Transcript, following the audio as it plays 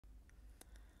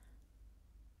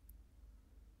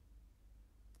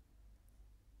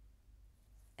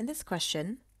In this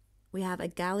question, we have a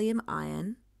gallium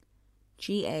ion,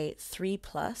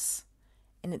 Ga3+,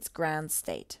 in its ground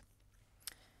state.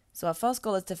 So our first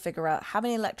goal is to figure out how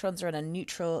many electrons are in a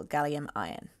neutral gallium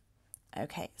ion.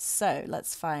 Okay, so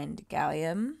let's find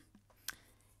gallium.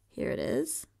 Here it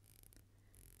is.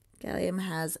 Gallium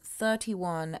has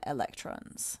 31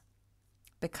 electrons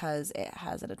because it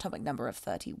has an atomic number of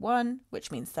 31,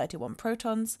 which means 31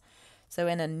 protons. So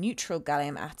in a neutral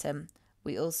gallium atom,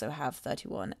 we also have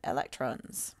 31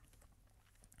 electrons.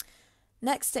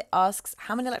 Next, it asks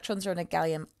how many electrons are in a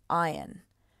gallium ion.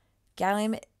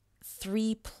 Gallium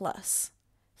 3+.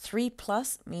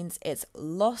 3+ means it's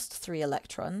lost 3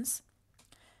 electrons.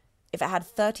 If it had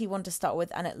 31 to start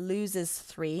with and it loses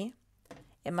 3,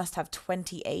 it must have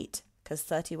 28, because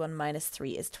 31 minus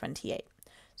 3 is 28.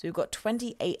 So we've got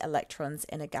 28 electrons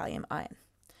in a gallium ion.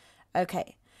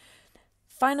 Okay,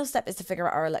 final step is to figure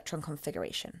out our electron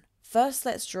configuration. First,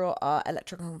 let's draw our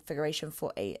electron configuration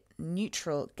for a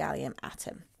neutral gallium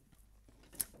atom,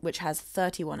 which has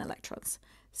 31 electrons.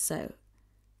 So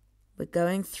we're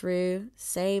going through,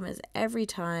 same as every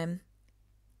time,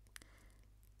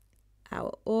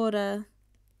 our order,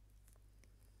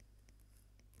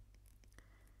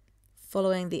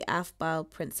 following the Aufbau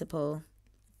principle,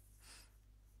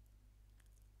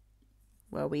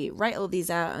 where we write all these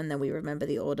out and then we remember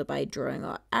the order by drawing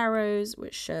our arrows,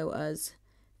 which show us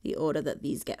the order that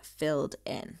these get filled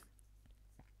in.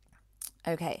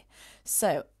 Okay,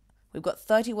 so we've got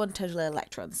 31 total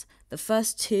electrons. The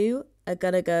first 2 are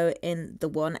going to go in the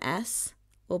 1s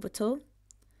orbital,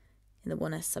 in the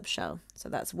 1s subshell. So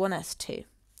that's 1s2.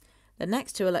 The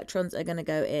next 2 electrons are going to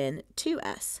go in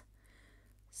 2s.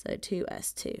 So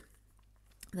 2s2.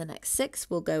 The next 6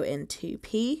 will go in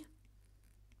 2p.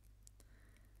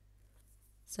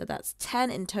 So that's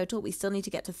 10 in total. We still need to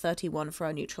get to 31 for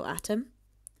our neutral atom.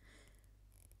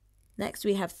 Next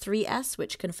we have 3s,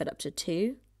 which can fit up to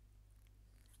 2.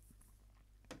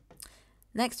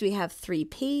 Next we have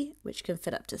 3p, which can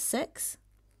fit up to 6.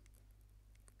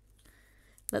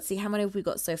 Let's see, how many have we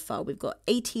got so far? We've got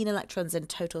 18 electrons in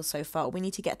total so far. We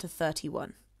need to get to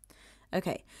 31.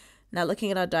 Okay, now looking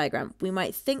at our diagram, we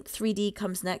might think 3D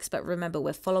comes next, but remember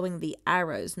we're following the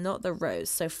arrows, not the rows.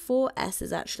 So 4s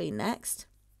is actually next.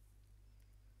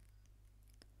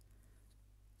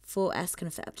 4s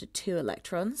can fit up to 2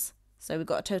 electrons. So we've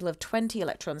got a total of 20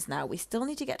 electrons now. We still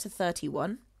need to get to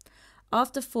 31.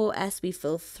 After 4s, we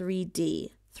fill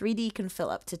 3d. 3d can fill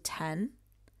up to 10.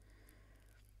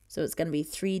 So it's going to be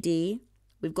 3d.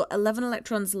 We've got 11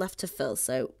 electrons left to fill,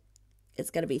 so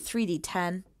it's going to be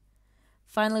 3d10.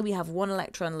 Finally, we have 1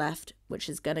 electron left, which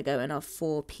is going to go in our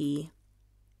 4p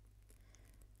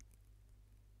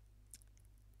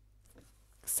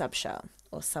subshell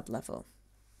or sublevel.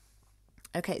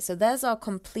 Okay, so there's our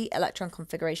complete electron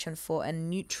configuration for a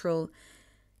neutral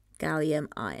gallium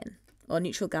ion, or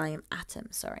neutral gallium atom,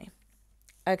 sorry.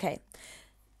 Okay,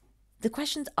 the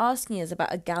question's asking us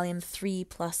about a gallium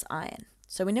 3+ ion.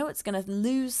 So we know it's going to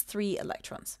lose 3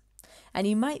 electrons. And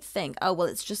you might think, oh, well,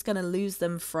 it's just going to lose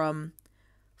them from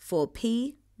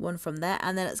 4p, 1 from there,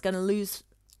 and then it's going to lose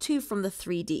 2 from the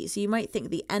 3d. So you might think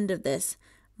the end of this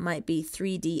might be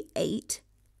 3d8,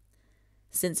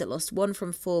 since it lost 1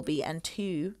 from 4b and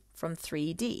 2 from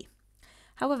 3d.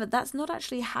 However, that's not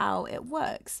actually how it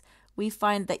works. We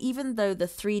find that even though the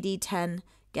 3d10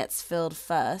 gets filled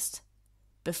first,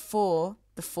 before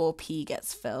the 4p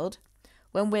gets filled,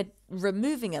 when we're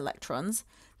removing electrons,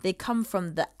 they come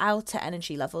from the outer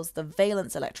energy levels, the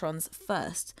valence electrons,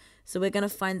 first. So we're going to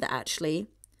find that actually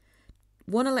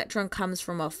 1 electron comes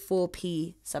from our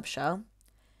 4p subshell,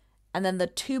 and then the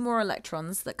 2 more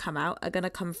electrons that come out are going to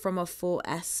come from a 4s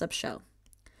subshell.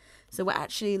 So we're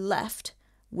actually left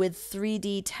with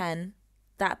 3d10,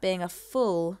 that being a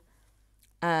full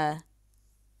energy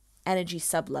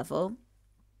sublevel.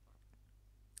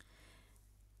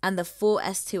 And the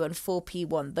 4s2 and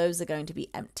 4p1, those are going to be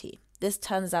empty. This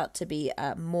turns out to be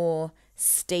a more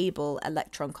stable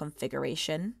electron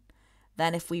configuration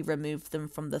than if we remove them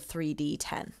from the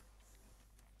 3d10.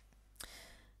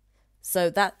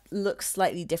 So that looks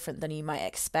slightly different than you might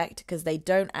expect, because they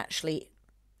don't actually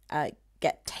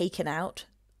get taken out,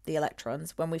 the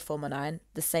electrons, when we form an ion,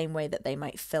 the same way that they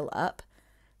might fill up.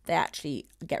 They actually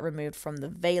get removed from the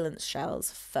valence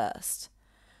shells first.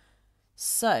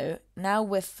 So now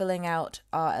we're filling out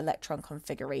our electron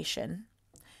configuration.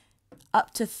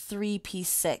 Up to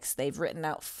 3p6, they've written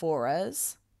out for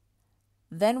us.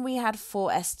 Then we had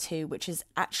 4s2, which is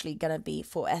actually going to be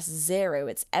 4s0.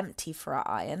 It's empty for our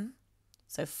ion.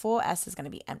 So 4s is going to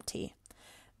be empty.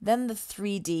 Then the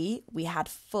 3d, we had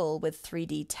full with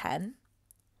 3d10.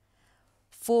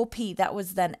 4p, that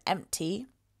was then empty.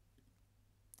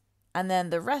 And then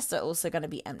the rest are also going to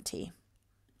be empty.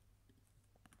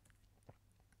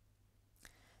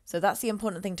 So that's the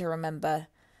important thing to remember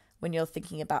when you're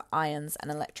thinking about ions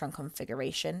and electron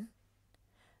configuration.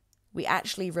 We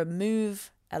actually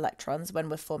remove electrons when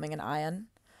we're forming an ion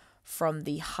from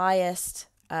the highest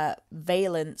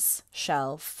valence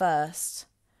shell first.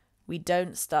 We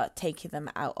don't start taking them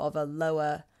out of a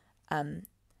lower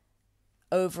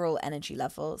overall energy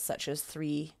level, such as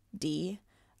 3D,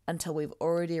 until we've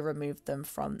already removed them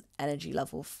from energy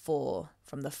level 4,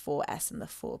 from the 4s and the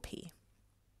 4p.